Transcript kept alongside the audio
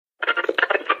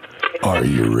Are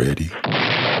you ready?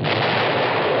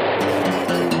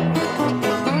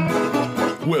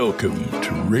 Welcome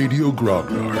to Radio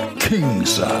Grognard King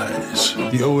Size,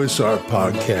 the OSR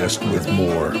podcast with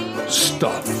more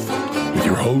stuff, with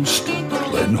your host,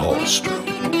 Glenn Hallstrom.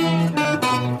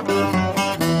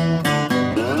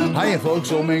 Hiya,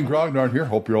 folks. Old Man Grognard here.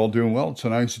 Hope you're all doing well. It's a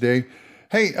nice day.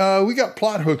 Hey, we got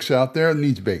plot hooks out there that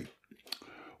needs bait.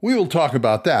 We will talk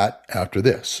about that after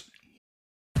this.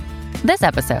 This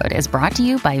episode is brought to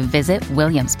you by Visit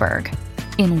Williamsburg.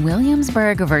 In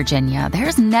Williamsburg, Virginia,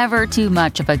 there's never too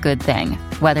much of a good thing.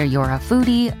 Whether you're a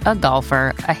foodie, a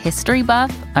golfer, a history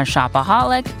buff, a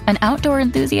shopaholic, an outdoor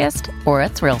enthusiast, or a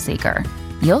thrill seeker,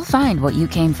 you'll find what you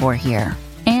came for here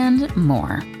and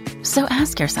more. So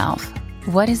ask yourself,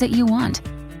 what is it you want?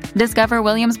 Discover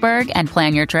Williamsburg and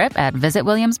plan your trip at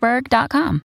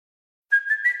visitwilliamsburg.com.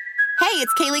 Hey,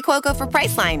 it's Kaylee Cuoco for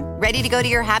Priceline. Ready to go to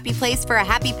your happy place for a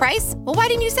happy price? Well, why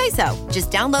didn't you say so? Just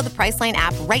download the Priceline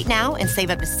app right now and save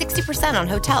up to 60% on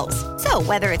hotels. So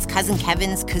whether it's Cousin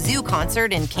Kevin's Kazoo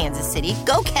Concert in Kansas City,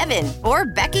 go Kevin, or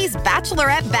Becky's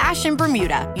Bachelorette Bash in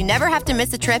Bermuda, you never have to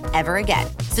miss a trip ever again.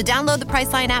 So download the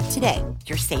Priceline app today.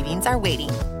 Your savings are waiting.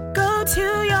 Go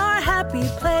to your happy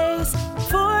place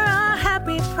for a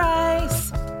happy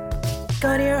price.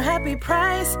 Go to your happy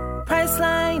price,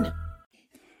 Priceline.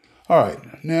 All right.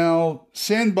 Now,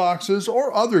 sandboxes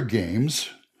or other games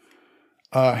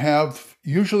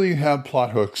usually have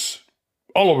plot hooks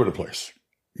all over the place,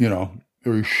 or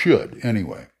you should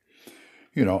anyway.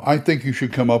 I think you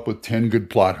should come up with 10 good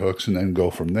plot hooks and then go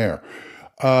from there.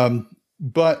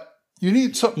 But you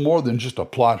need something more than just a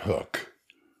plot hook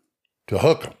to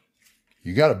hook them.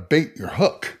 You got to bait your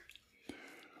hook,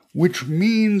 which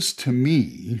means to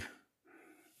me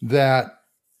that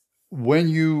when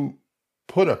you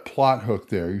put a plot hook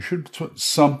there, you should put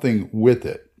something with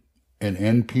it, an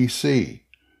NPC,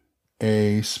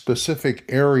 a specific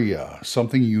area,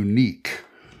 something unique,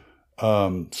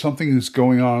 something that's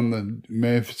going on,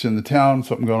 maybe if it's in the town,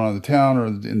 something going on in the town or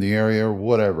in the area or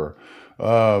whatever.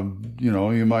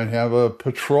 You might have a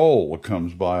patrol that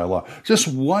comes by a lot. Just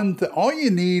one thing. All you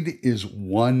need is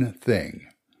one thing.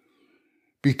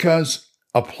 Because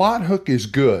a plot hook is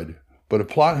good, but a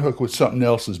plot hook with something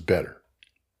else is better.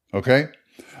 Okay?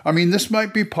 I mean, this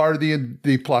might be part of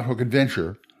the plot hook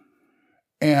adventure.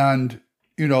 And,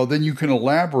 then you can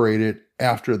elaborate it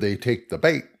after they take the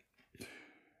bait.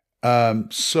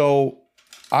 So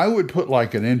I would put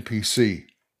like an NPC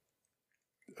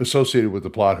associated with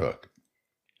the plot hook.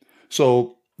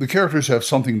 So the characters have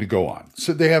something to go on.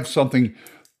 So they have something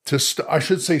to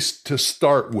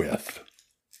start with.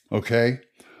 Okay?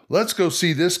 Let's go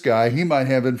see this guy. He might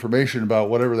have information about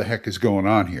whatever the heck is going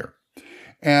on here.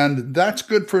 And that's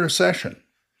good for a session.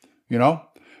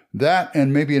 That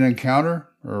and maybe an encounter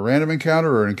or a random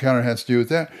encounter or an encounter that has to do with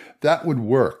that. That would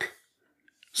work.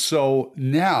 So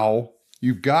now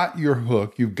you've got your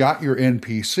hook, you've got your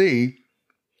NPC.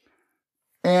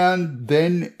 And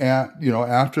then,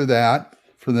 after that,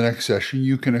 for the next session,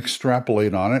 you can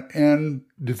extrapolate on it and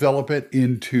develop it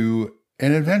into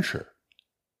an adventure.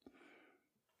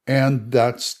 And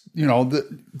that's,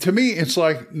 to me, it's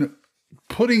like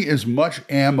putting as much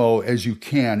ammo as you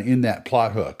can in that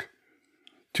plot hook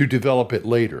to develop it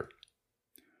later.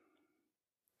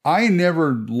 I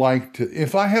never like to,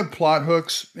 if I have plot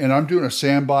hooks and I'm doing a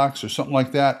sandbox or something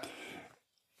like that,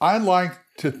 I like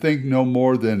to think no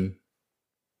more than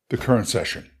the current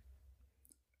session.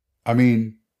 I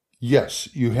mean, yes,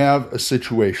 you have a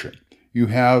situation. You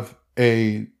have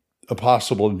a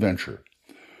possible adventure.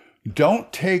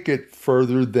 Don't take it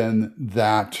further than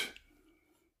that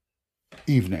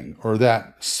evening or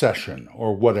that session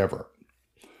or whatever.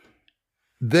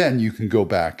 Then you can go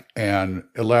back and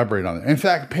elaborate on it. In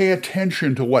fact, pay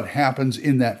attention to what happens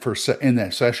in that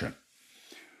session.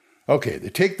 Okay, they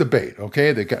take the bait.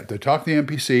 Okay, they talk to the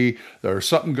NPC. There's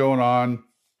something going on,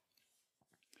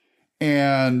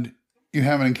 and you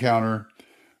have an encounter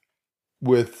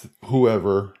with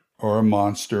whoever or a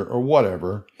monster or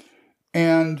whatever.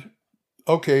 And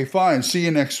okay, fine. See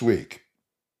you next week.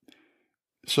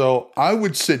 So I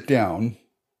would sit down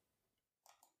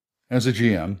as a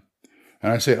GM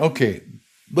and I say, okay,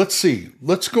 let's see.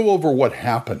 Let's go over what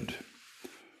happened.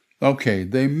 Okay,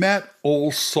 they met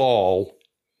old Saul,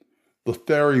 the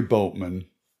ferry boatman,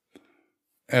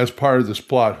 as part of this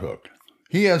plot hook.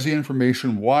 He has the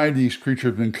information why these creatures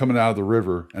have been coming out of the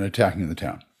river and attacking the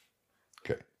town.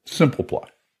 Okay, simple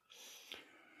plot.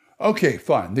 Okay,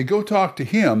 fine. They go talk to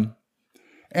him,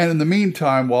 and in the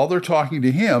meantime, while they're talking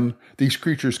to him, these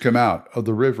creatures come out of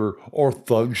the river, or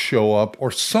thugs show up, or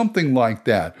something like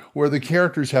that, where the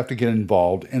characters have to get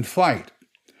involved and fight,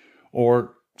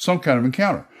 or some kind of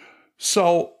encounter.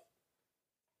 So,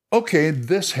 okay,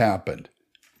 this happened.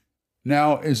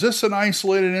 Now, is this an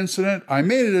isolated incident? I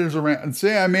made it as a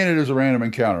random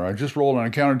encounter. I just rolled on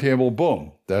a counter table,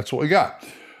 boom, that's what we got.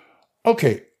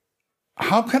 Okay,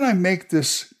 how can I make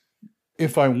this,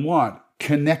 if I want,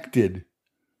 connected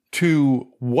to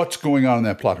what's going on in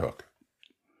that plot hook?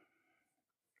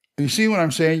 You see what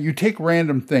I'm saying? You take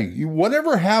random thing.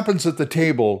 Whatever happens at the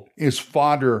table is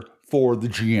fodder for the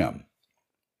GM.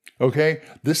 Okay?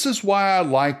 This is why I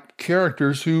like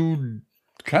characters who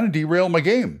kind of derail my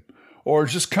game, or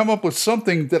just come up with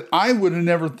something that I would have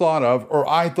never thought of, or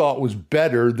I thought was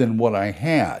better than what I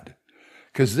had.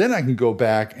 Because then I can go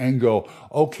back and go,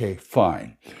 okay,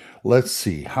 fine. Let's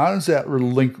see. How does that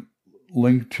link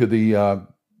to the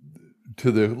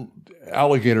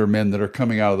alligator men that are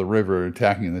coming out of the river and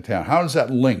attacking the town? How does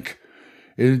that link?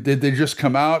 Did they just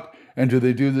come out, and do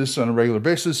they do this on a regular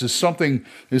basis? Is something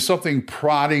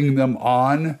prodding them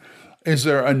on? Is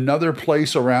there another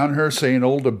place around her, say an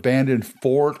old abandoned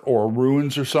fort or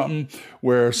ruins or something,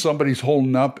 where somebody's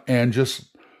holding up and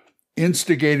just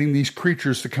instigating these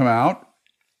creatures to come out?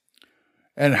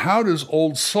 And how does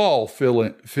old Saul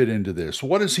fit into this?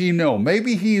 What does he know?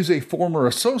 Maybe he's a former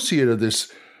associate of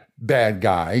this bad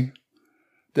guy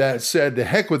that said, to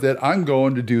heck with it, I'm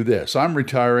going to do this. I'm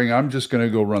retiring. I'm just going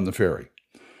to go run the ferry.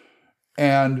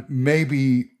 And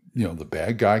maybe, the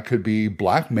bad guy could be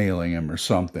blackmailing him or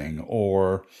something,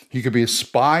 or he could be a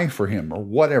spy for him or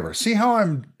whatever. See how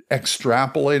I'm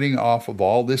extrapolating off of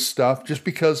all this stuff just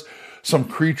because some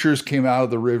creatures came out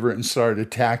of the river and started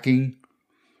attacking?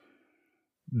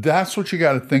 That's what you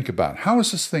got to think about. How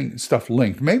is this stuff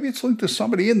linked? Maybe it's linked to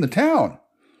somebody in the town.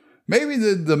 Maybe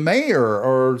the mayor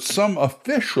or some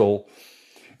official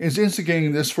is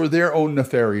instigating this for their own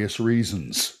nefarious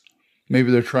reasons.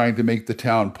 Maybe they're trying to make the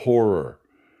town poorer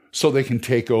so they can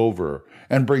take over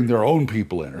and bring their own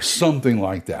people in or something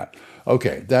like that.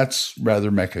 Okay, that's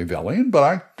rather Machiavellian,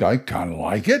 but I kind of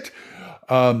like it.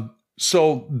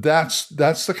 So that's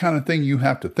the kind of thing you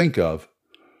have to think of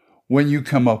when you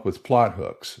come up with plot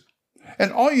hooks.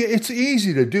 And it's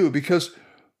easy to do because,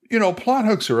 plot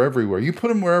hooks are everywhere. You put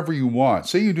them wherever you want.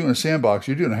 Say you're doing a sandbox,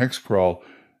 you're doing a hex crawl.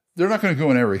 They're not going to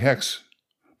go in every hex,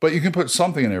 but you can put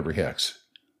something in every hex.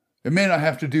 It may not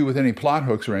have to do with any plot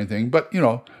hooks or anything, but,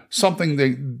 something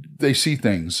they see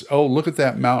things. Oh, look at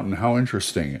that mountain. How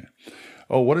interesting.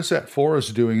 Oh, what is that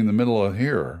forest doing in the middle of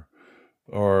here?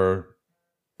 Or,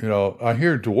 I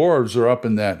hear dwarves are up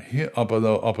in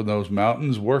those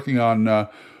mountains working on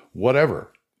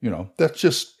whatever. That's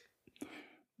just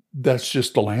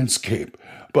the landscape.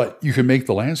 But you can make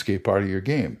the landscape part of your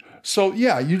game. So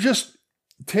yeah, you just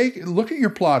look at your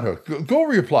plot hook. Go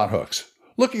over your plot hooks.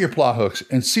 Look at your plot hooks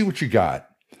and see what you got.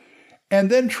 And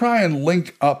then try and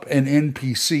link up an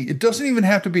NPC. It doesn't even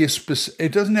have to be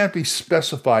it doesn't have to be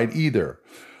specified either.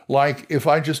 Like if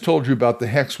I just told you about the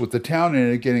hex with the town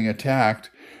in it getting attacked,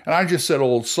 and I just said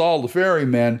old Saul the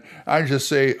ferryman, I just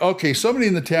say, okay, somebody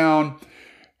in the town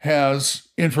has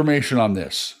information on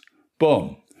this.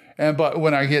 Boom. But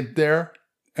when I get there,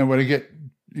 and when I get,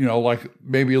 like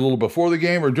maybe a little before the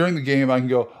game or during the game, I can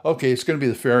go, okay, it's going to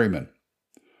be the ferryman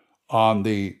on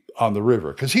the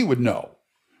river, because he would know.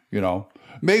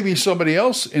 Maybe somebody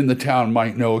else in the town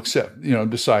might know, except,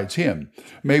 besides him.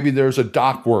 Maybe there's a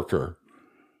dock worker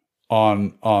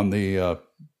on the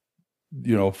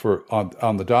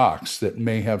docks that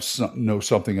may know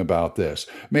something about this.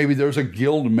 Maybe there's a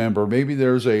guild member. Maybe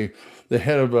there's the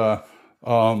head of a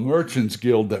merchants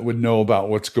guild that would know about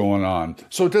what's going on.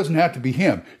 So it doesn't have to be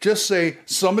him. Just say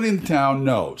somebody in the town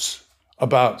knows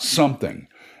about something,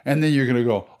 and then you're going to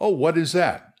go, oh, what is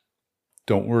that?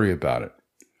 Don't worry about it.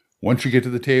 Once you get to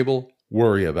the table,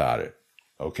 worry about it.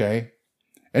 Okay?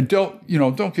 And don't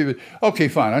give it, okay,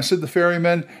 fine. I said the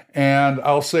ferryman, and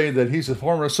I'll say that he's a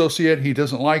former associate. He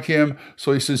doesn't like him.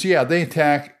 So he says, yeah, they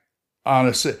attack on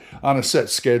a set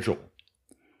schedule.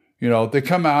 They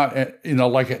come out at,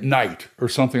 like at night or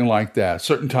something like that,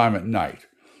 certain time at night.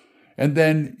 And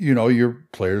then, your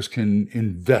players can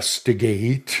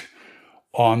investigate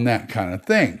on that kind of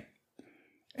thing.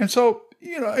 And so,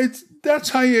 that's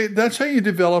how you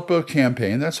develop a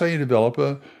campaign. That's how you develop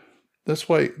an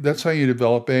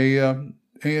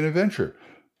adventure.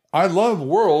 I love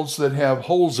worlds that have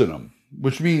holes in them,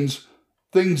 which means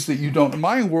things that you don't.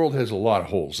 My world has a lot of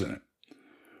holes in it,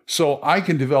 so I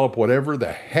can develop whatever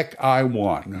the heck I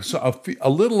want. So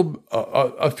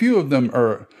a few of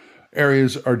them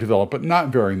areas are developed, but not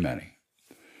very many,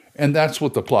 and that's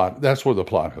where the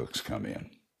plot hooks come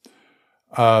in.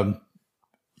 I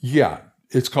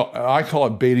call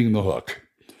it baiting the hook.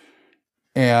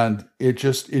 And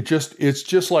it's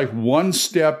just like one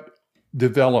step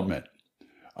development.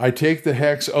 I take the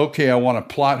hex. Okay, I want a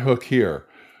plot hook here.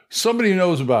 Somebody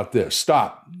knows about this.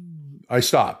 Stop. I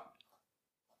stop.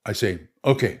 I say,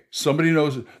 okay, somebody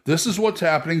knows. This is what's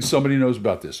happening. Somebody knows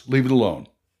about this. Leave it alone.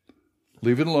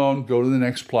 Leave it alone. Go to the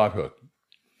next plot hook.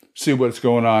 See what's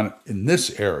going on in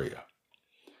this area.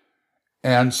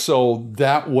 And so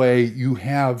that way you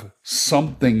have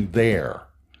something there.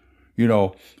 You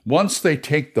know, once they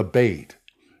take the bait,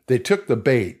 they took the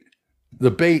bait.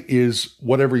 The bait is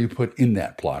whatever you put in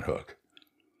that plot hook.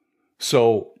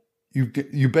 So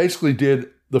you basically did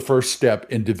the first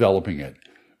step in developing it,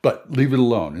 but leave it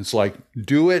alone. It's like,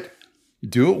 do it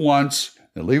once,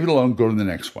 and leave it alone, go to the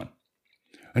next one.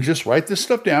 And just write this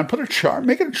stuff down, put a chart,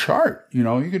 make it a chart. You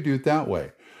know, you could do it that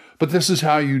way. But this is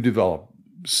how you develop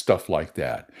stuff like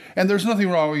that. And there's nothing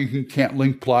wrong with you can't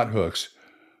link plot hooks.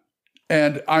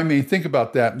 And I may think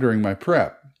about that during my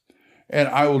prep. And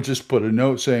I will just put a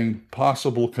note saying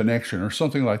possible connection or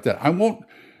something like that.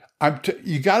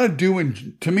 You got to do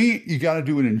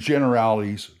it in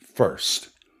generalities first,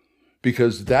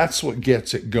 because that's what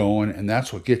gets it going, and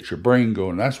that's what gets your brain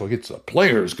going. That's what gets the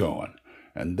players going.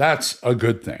 And that's a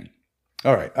good thing.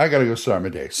 All right, I got to go start my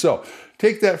day. So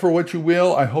take that for what you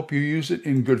will. I hope you use it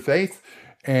in good faith.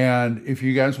 And if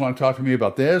you guys want to talk to me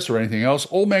about this or anything else,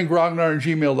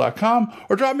 oldmangrognar@gmail.com,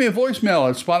 or drop me a voicemail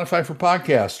at Spotify for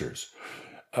Podcasters.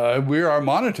 We are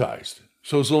monetized.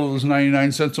 So as little as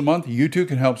 99 cents a month, you too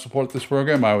can help support this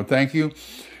program. I would thank you.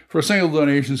 For a single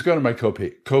donations, go to my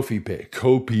Ko-fi page,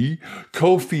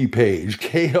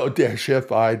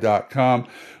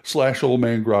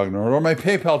 ko-fi.com/oldmangrognar, or my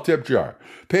PayPal tip jar,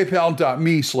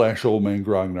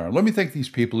 paypal.me/oldmangrognar. Let me thank these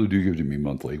people who do give to me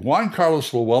monthly. Juan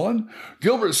Carlos Llewellyn,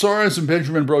 Gilbert Soares, and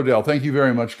Benjamin Brodell. Thank you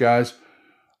very much, guys.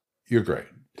 You're great.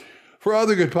 For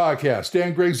other good podcasts,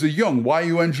 Dan Gregg's The Young,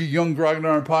 Y-U-N-G, Young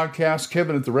Grognar podcast,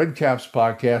 Kevin at the Red Caps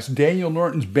podcast, Daniel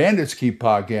Norton's Bandits Keep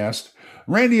podcast,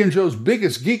 Randy and Joe's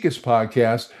Biggest Geekest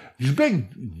podcast,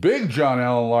 Big John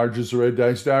Allen Large's The Red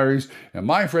Dice Diaries, and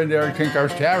my friend Eric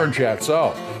Tinkar's Tavern Chat.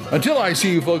 So, until I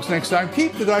see you folks next time,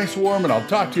 keep the dice warm, and I'll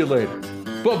talk to you later.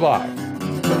 Bye-bye.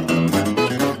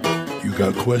 You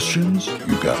got questions?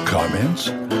 You got comments?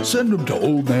 Send them to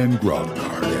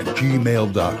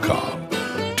oldmangrognar@gmail.com.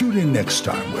 Tune in next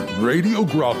time when Radio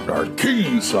Grognar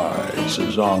King Size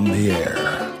is on the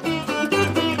air.